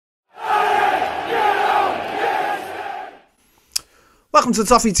Welcome to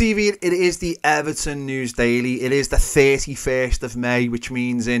Toffee TV. It is the Everton News Daily. It is the 31st of May, which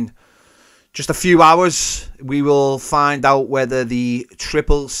means in just a few hours we will find out whether the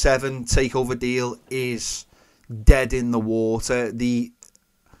 777 takeover deal is dead in the water. The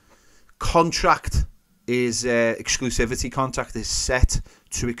contract is exclusivity contract is set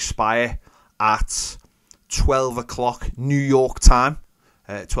to expire at 12 o'clock New York time,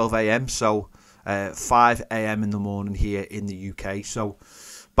 12 a.m. So 5 a.m. in the morning here in the UK. So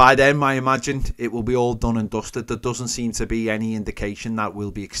by then, I imagine it will be all done and dusted. There doesn't seem to be any indication that will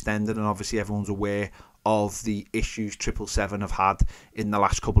be extended, and obviously everyone's aware of the issues 777 have had in the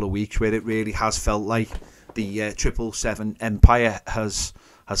last couple of weeks, where it really has felt like the 777 empire has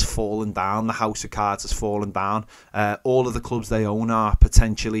fallen down. The house of cards has fallen down. All of the clubs they own are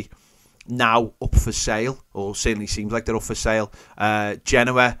potentially now up for sale, or certainly seems like they're up for sale.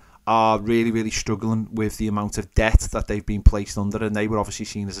 Genoa are really struggling with the amount of debt that they've been placed under, and they were obviously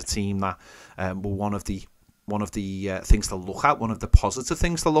seen as a team that were one of the things to look at, one of the positive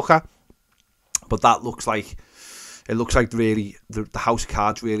things to look at. But that looks like really the house of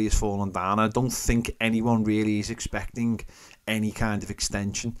cards really has fallen down. I don't think anyone really is expecting any kind of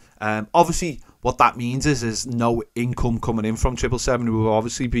extension. Obviously, what that means is there's no income coming in from 777, who have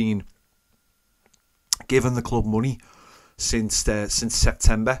obviously been given the club money since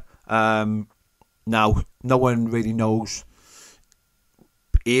September. Now, no one really knows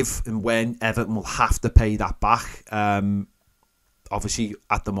if and when Everton will have to pay that back. Obviously,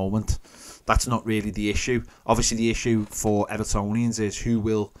 at the moment, that's not really the issue. Obviously, the issue for Evertonians is who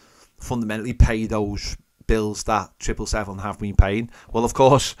will fundamentally pay those bills that 777 have been paying. Well, of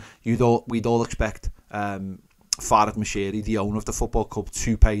course, we'd all expect Farhad Moshiri, the owner of the football club,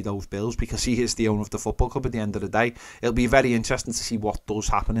 to pay those bills, because he is the owner of the football club at the end of the day. It'll be very interesting to see what does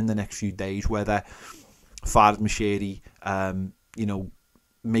happen in the next few days, whether Farhad Moshiri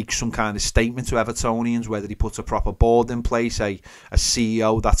makes some kind of statement to Evertonians, whether he puts a proper board in place, a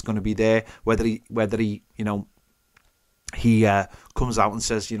CEO that's going to be there, whether he comes out and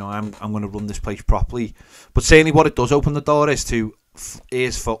says, I'm going to run this place properly. But certainly what it does open the door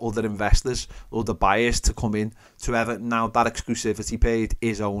is for other investors, other buyers to come in to Everton. Now that exclusivity period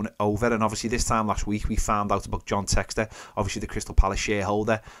is over, and obviously this time last week we found out about John Textor, obviously the Crystal Palace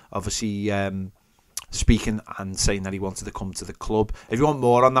shareholder, obviously speaking and saying that he wanted to come to the club. If you want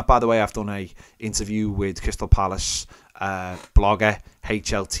more on that, by the way, I've done a interview with Crystal Palace blogger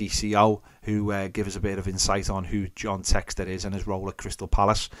HLTCO, who give us a bit of insight on who John Textor is and his role at Crystal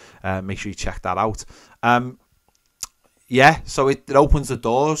Palace. Make sure you check that out. Yeah, so it opens the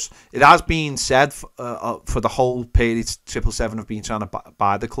doors. It has been said for the whole period 777 have been trying to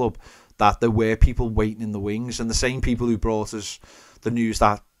buy the club that there were people waiting in the wings, and the same people who brought us the news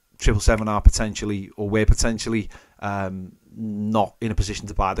that 777 are were potentially not in a position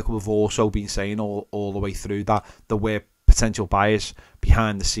to buy the club have also been saying all the way through that there were potential buyers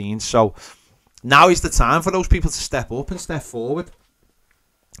behind the scenes. So now is the time for those people to step up and step forward.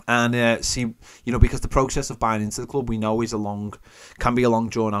 And see, because the process of buying into the club, we know can be a long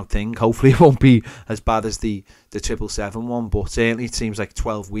drawn out thing. Hopefully it won't be as bad as the 777 one, but certainly it seems like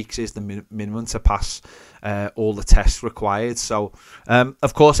 12 weeks is the minimum to pass all the tests required. So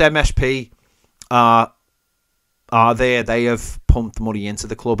of course MSP are there. They have pumped money into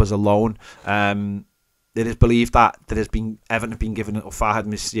the club as a loan. It is believed that Everton have been given, or Farhad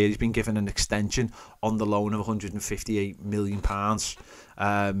Moshiri has been given, an extension on the loan of £158 million.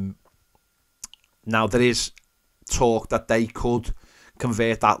 Now there is talk that they could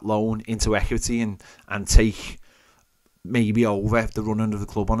convert that loan into equity and take maybe over the running of the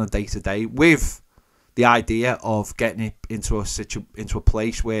club on a day-to-day, with the idea of getting it into a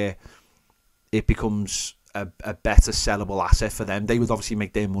place where it becomes a better sellable asset for them. They would obviously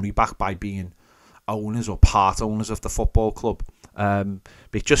make their money back by being owners or part owners of the football club.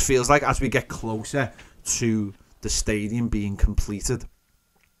 It just feels like as we get closer to the stadium being completed,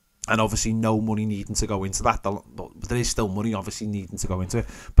 and obviously no money needing to go into that, but there is still money obviously needing to go into it,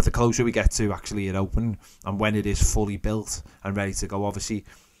 but the closer we get to actually it open, and when it is fully built and ready to go, obviously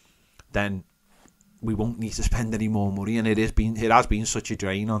then we won't need to spend any more money. And it has been such a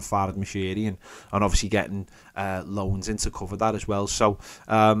drain on Farhad Moshiri, and obviously getting loans in to cover that as well. So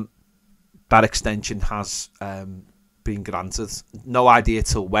that extension has been granted. No idea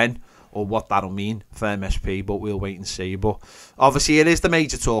till when or what that'll mean for MSP, but we'll wait and see. But obviously it is the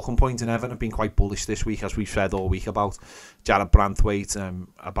major talking point, and Everton have been quite bullish this week, as we've said all week, about Jared Branthwaite,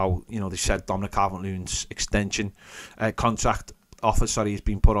 about, they said Dominic Calvert-Lewin's extension contract offer, has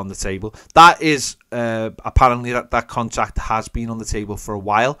been put on the table. That is apparently that contract has been on the table for a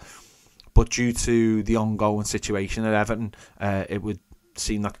while, but due to the ongoing situation at Everton, it would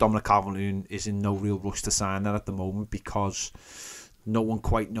seem that Dominic Calvert-Lewin is in no real rush to sign that at the moment, because no one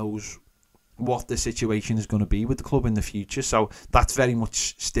quite knows what the situation is going to be with the club in the future. So that's very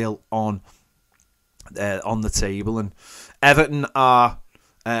much still on the table, and Everton are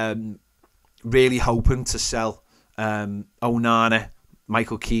really hoping to sell Onana,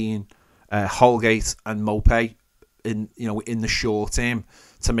 Michael Keane, Holgate and Mopé in the short term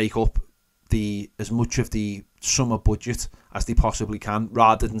to make up as much of the summer budget as they possibly can,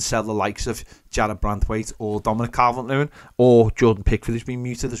 rather than sell the likes of Jared Branthwaite or Dominic Calvert-Lewin, or Jordan Pickford has been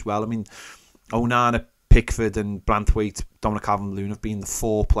muted as well. I mean, Onana, Pickford and Branthwaite, Dominic Calvert-Lewin have been the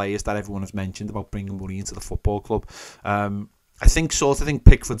 4 players that everyone has mentioned about bringing money into the football club. I think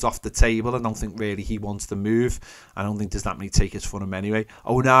Pickford's off the table. I don't think really he wants to move. I don't think there's that many takers for him anyway.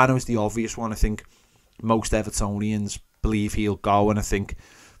 Onana is the obvious one. I think most Evertonians believe he'll go, and I think,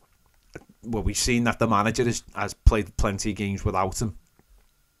 well, we've seen that the manager has played plenty of games without him.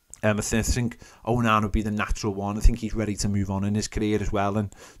 I think Onana would be the natural one. I think he's ready to move on in his career as well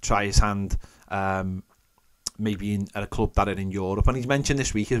and try his hand maybe at a club that are in Europe. And he's mentioned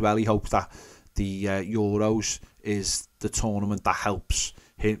this week as well, he hopes that the Euros is the tournament that helps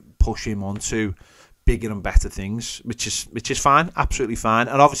him push him on to bigger and better things, which is fine, absolutely fine.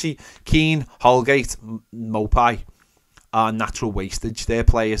 And obviously Keane, Holgate, Mopé are natural wastage. They're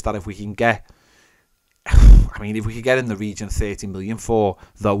players that if we can get, if we could get in the region of 30 million for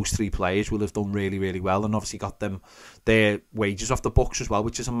those 3 players, we'll have done really, really well, and obviously got them their wages off the books as well,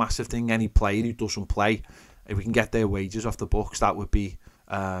 which is a massive thing. Any player who doesn't play, if we can get their wages off the books, that would be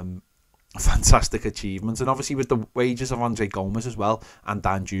a fantastic achievement. And obviously with the wages of Andre Gomes as well and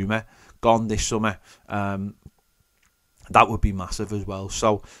Dan Juma gone this summer, that would be massive as well.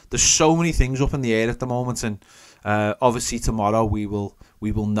 So there's so many things up in the air at the moment, and obviously tomorrow we will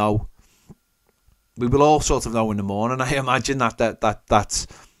know. We will all sort of know in the morning. I imagine that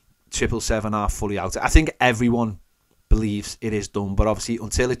 777 are fully out. I think everyone believes it is done, but obviously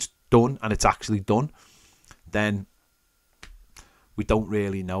until it's done and it's actually done, then we don't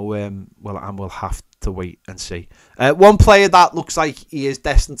really know. We'll have to wait and see. One player that looks like he is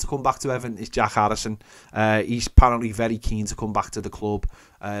destined to come back to Everton is Jack Harrison. He's apparently very keen to come back to the club.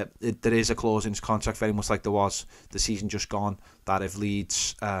 There is a clause in his contract, very much like there was the season just gone, that if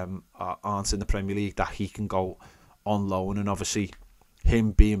Leeds aren't in the Premier League, that he can go on loan. And obviously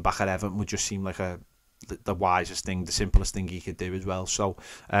him being back at Everton would just seem like the wisest thing, the simplest thing he could do as well. So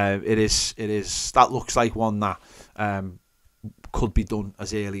it is that looks like one that could be done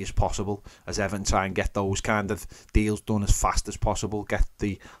as early as possible, as Everton try and get those kind of deals done as fast as possible, get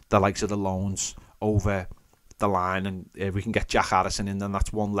the likes of the loans over the line, and if we can get Jack Harrison in, then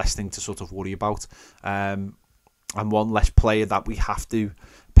that's one less thing to sort of worry about, and one less player that we have to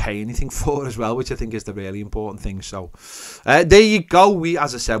pay anything for as well, which I think is the really important thing. So there you go.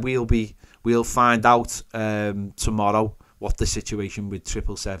 As I said, we'll find out tomorrow what the situation with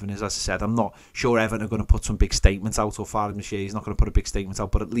 777 is. As I said, I'm not sure Everton are going to put some big statements out, or Farid Mouchier is not going to put a big statement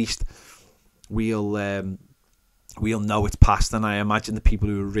out, but at least we'll know it's passed, and I imagine the people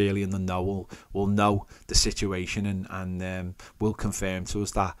who are really in the know will know the situation, and will confirm to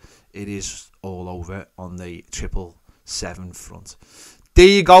us that it is all over on the 777 front. There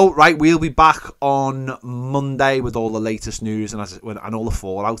you go. Right, we'll be back on Monday with all the latest news and all the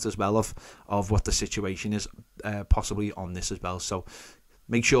fallout as well of what the situation is, possibly on this as well. So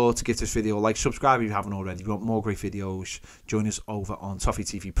make sure to give this video a like, subscribe if you haven't already. If you want more great videos, join us over on Toffee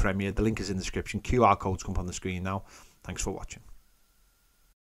TV Premier. The link is in the description. QR codes come up on the screen now. Thanks for watching.